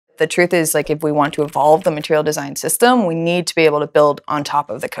the truth is, like, if we want to evolve the material design system, we need to be able to build on top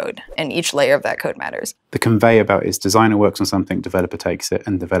of the code, and each layer of that code matters. The conveyor belt is designer works on something, developer takes it,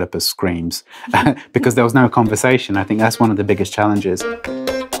 and developer screams because there was no conversation. I think that's one of the biggest challenges.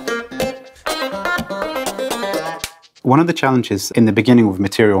 One of the challenges in the beginning of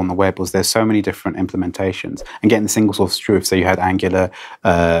material on the web was there's so many different implementations and getting the single source of truth. So you had Angular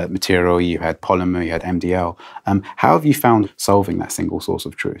material, you had Polymer, you had MDL. How have you found solving that single source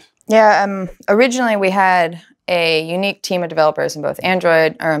of truth? Yeah, originally we had a unique team of developers in both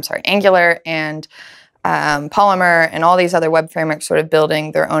Angular and Polymer and all these other web frameworks sort of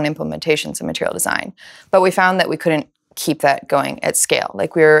building their own implementations of material design. But we found that we couldn't keep that going at scale.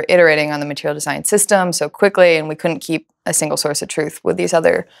 Like, we were iterating on the material design system so quickly, and we couldn't keep a single source of truth with these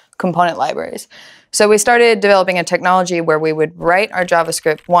other component libraries. So we started developing a technology where we would write our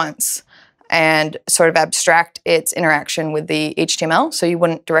JavaScript once and sort of abstract its interaction with the HTML, so you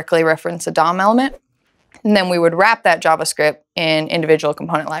wouldn't directly reference a DOM element. And then we would wrap that JavaScript in individual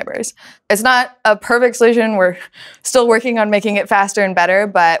component libraries. It's not a perfect solution. We're still working on making it faster and better,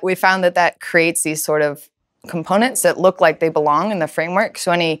 but we found that that creates these sort of components that look like they belong in the framework.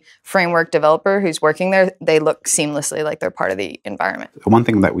 So any framework developer who's working there, they look seamlessly like they're part of the environment. One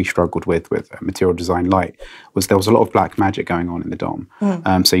thing that we struggled with Material Design Lite was there was a lot of black magic going on in the DOM.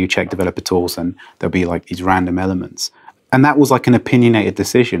 So you check developer tools and there'll be like these random elements. And that was like an opinionated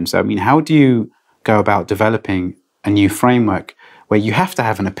decision. So, I mean, how do you go about developing a new framework where you have to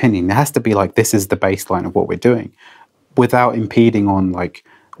have an opinion? There has to be like, this is the baseline of what we're doing, without impeding on like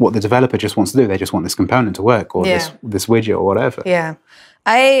what the developer just wants to do. They just want this component to work, or this widget or whatever. Yeah.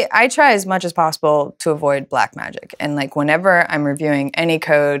 I try as much as possible to avoid black magic. And like, whenever I'm reviewing any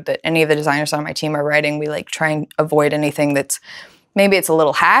code that any of the designers on my team are writing, we like try and avoid anything that's, maybe it's a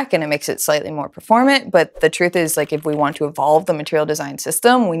little hack and it makes it slightly more performant, but the truth is, like, if we want to evolve the material design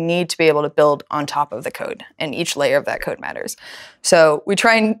system, we need to be able to build on top of the code, and each layer of that code matters. So we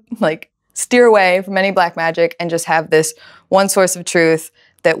try and like steer away from any black magic and just have this one source of truth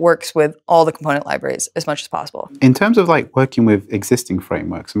that works with all the component libraries as much as possible. In terms of like working with existing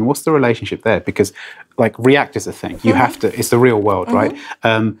frameworks, I mean, what's the relationship there? Because like React is a thing. You have to, it's the real world, right?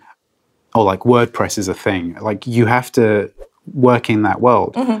 Or like WordPress is a thing. Like, you have to work in that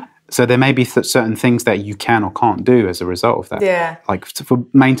world. So there may be certain things that you can or can't do as a result of that. Yeah. Like, for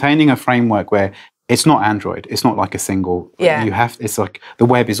maintaining a framework where it's not Android, it's not like a single, you have, it's like the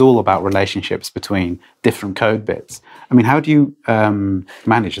web is all about relationships between different code bits. I mean, how do you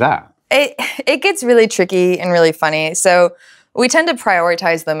manage that? It gets really tricky and really funny. So we tend to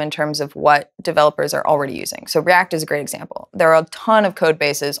prioritize them in terms of what developers are already using. So React is a great example. There are a ton of code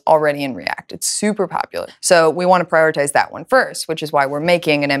bases already in React. It's super popular. So we want to prioritize that one first, which is why we're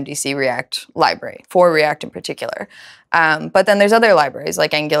making an MDC React library for React in particular. But then there's other libraries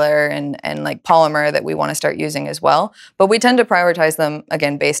like Angular and like Polymer that we want to start using as well. But we tend to prioritize them,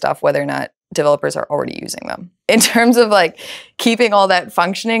 again, based off whether or not developers are already using them. In terms of like keeping all that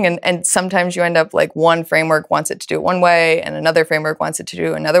functioning, and sometimes you end up like one framework wants it to do it one way and another framework wants it to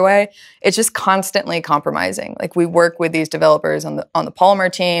do another way. It's just constantly compromising. Like, we work with these developers on the Polymer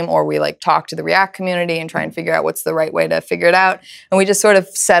team, or we like talk to the React community and try and figure out what's the right way to figure it out. And we just sort of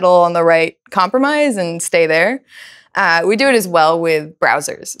settle on the right compromise and stay there. We do it as well with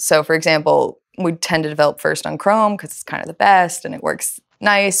browsers. So for example, we tend to develop first on Chrome because it's kind of the best and it works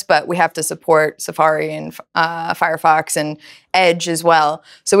nice, but we have to support Safari and Firefox and Edge as well.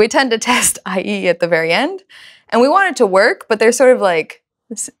 So we tend to test IE at the very end. And we want it to work, but there's sort of like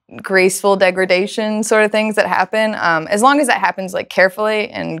graceful degradation sort of things that happen. As long as that happens like carefully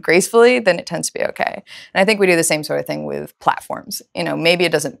and gracefully, then it tends to be okay. And I think we do the same sort of thing with platforms. You know, maybe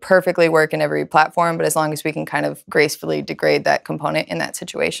it doesn't perfectly work in every platform, but as long as we can kind of gracefully degrade that component in that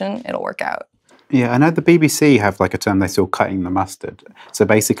situation, it'll work out. Yeah, I know the BBC have like a term they call cutting the mustard. So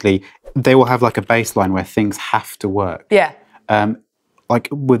basically, they will have like a baseline where things have to work. Yeah. Like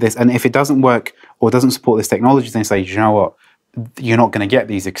with this, and if it doesn't work or doesn't support this technology, then say, you know what, you're not going to get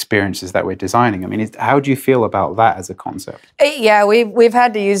these experiences that we're designing. I mean, how do you feel about that as a concept? Yeah, we've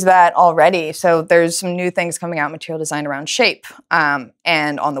had to use that already. So there's some new things coming out in material design around shape. And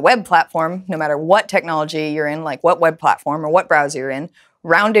on the web platform, no matter what technology you're in, like what web platform or what browser you're in,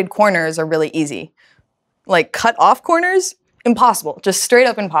 rounded corners are really easy. Like cut off corners, impossible, just straight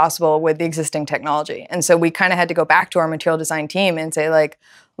up impossible with the existing technology. And so we kind of had to go back to our material design team and say like,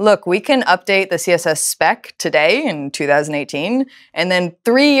 look, we can update the CSS spec today in 2018, and then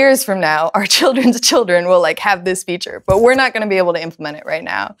 3 years from now, our children's children will like have this feature, but we're not going to be able to implement it right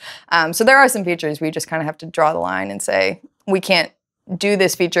now. So there are some features we just kind of have to draw the line and say, we can't do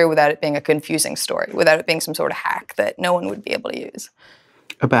this feature without it being a confusing story, without it being some sort of hack that no one would be able to use.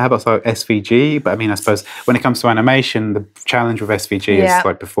 about how about SVG? But I mean, I suppose when it comes to animation, the challenge with SVG is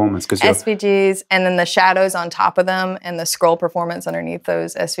like performance, because SVGs and then the shadows on top of them and the scroll performance underneath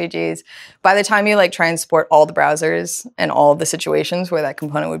those SVGs. By the time you like try and support all the browsers and all the situations where that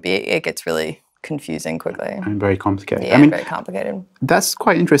component would be, it gets really confusing quickly and very complicated. Yeah, I mean, very complicated. That's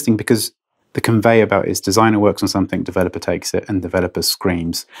quite interesting, because the conveyor belt is designer works on something, developer takes it, and developer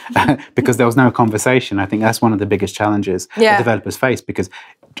screams because there was no conversation. I think that's one of the biggest challenges that developers face, because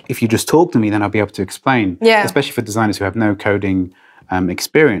if you just talk to me, then I'll be able to explain, especially for designers who have no coding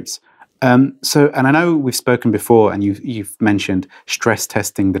experience. And I know we've spoken before, and you've mentioned stress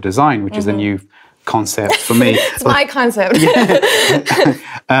testing the design, which is a new concept for me. It's my concept.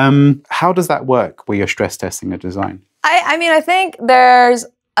 How does that work where you're stress testing the design? I mean, I think there's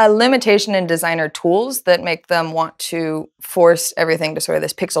a limitation in designer tools that make them want to force everything to sort of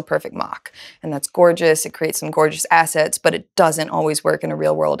this pixel perfect mock. And that's gorgeous. It creates some gorgeous assets, but it doesn't always work in a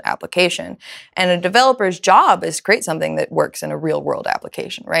real world application. And a developer's job is to create something that works in a real world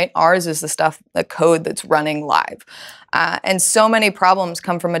application, right? Ours is the code that's running live. And so many problems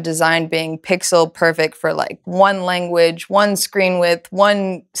come from a design being pixel perfect for like one language, one screen width,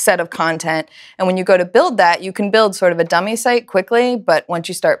 one set of content. And when you go to build that, you can build sort of a dummy site quickly, but once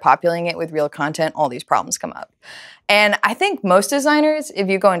you start populating it with real content, all these problems come up. And I think most designers, if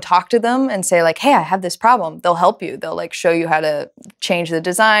you go and talk to them and say like, hey, I have this problem, they'll help you. They'll like show you how to change the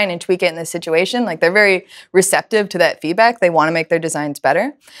design and tweak it in this situation. Like they're very receptive to that feedback. They want to make their designs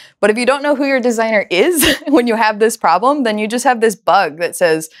better. But if you don't know who your designer is when you have this problem, then you just have this bug that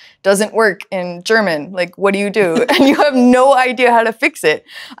says, doesn't work in German. Like, what do you do? And you have no idea how to fix it.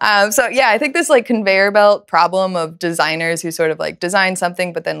 So yeah, I think this like conveyor belt problem of designers who sort of like design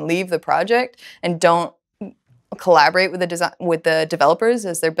something but then leave the project and don't collaborate with the developers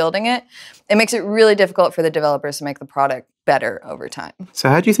as they're building it, it makes it really difficult for the developers to make the product better over time. So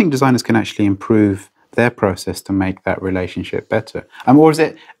how do you think designers can actually improve their process to make that relationship better? Or is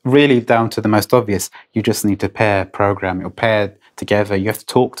it really down to the most obvious? You just need to pair programming or pair together. You have to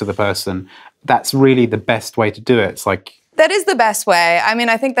talk to the person. That's really the best way to do it. It's like, that is the best way. I mean,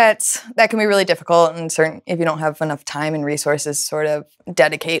 I think that can be really difficult and if you don't have enough time and resources to sort of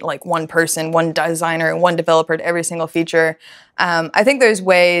dedicate like one person, one designer, and one developer to every single feature. I think there's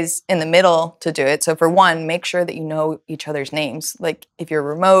ways in the middle to do it. So for one, make sure that you know each other's names. Like if you're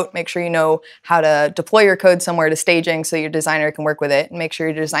remote, make sure you know how to deploy your code somewhere to staging so your designer can work with it, and make sure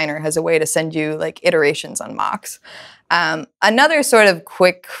your designer has a way to send you like iterations on mocks. Another sort of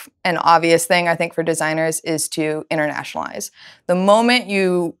quick and obvious thing I think for designers is to internationalize. The moment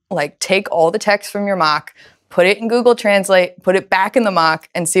you like take all the text from your mock, put it in Google Translate, put it back in the mock,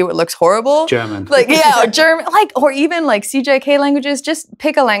 and see what looks horrible. German. Like, yeah, German, like, or even like CJK languages, just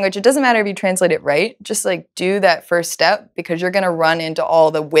pick a language. It doesn't matter if you translate it right. Just like do that first step, because you're gonna run into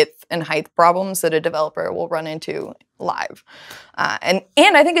all the width and height problems that a developer will run into live. And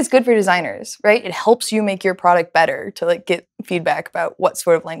I think it's good for designers, right? It helps you make your product better to like get feedback about what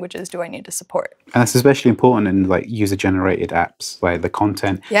sort of languages do I need to support. And that's especially important in like user-generated apps where the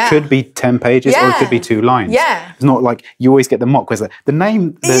content could be 10 pages or it could be 2 lines. Yeah. It's not like you always get the mock where it's like, the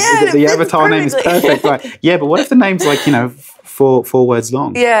name, the avatar name is perfect. Like, yeah, but what if the name's like, you know, four words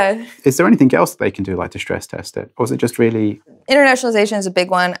long? Yeah. Is there anything else that they can do like to stress test it? Or is it just really... Internationalization is a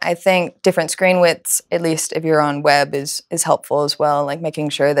big one. I think different screen widths, at least if you're on web, is helpful as well. Like making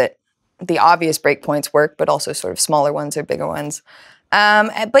sure that the obvious breakpoints work, but also sort of smaller ones or bigger ones.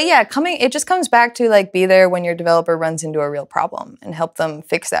 But yeah, it just comes back to like be there when your developer runs into a real problem and help them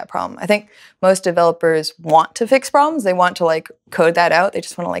fix that problem. I think most developers want to fix problems. They want to like code that out. They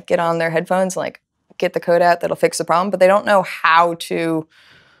just want to like get on their headphones and like get the code out that'll fix the problem, but they don't know how to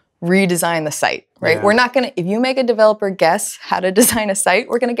redesign the site, right? Yeah. We're not gonna, if you make a developer guess how to design a site,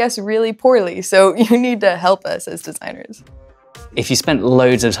 we're gonna guess really poorly. So you need to help us as designers. If you spent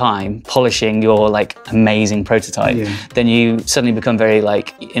loads of time polishing your like amazing prototype, then you suddenly become very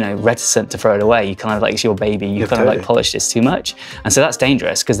like, you know, reticent to throw it away. You kind of like, it's your baby, you kind of like polish this too much. And so that's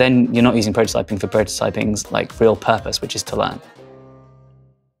dangerous, because then you're not using prototyping for prototyping's like real purpose, which is to learn.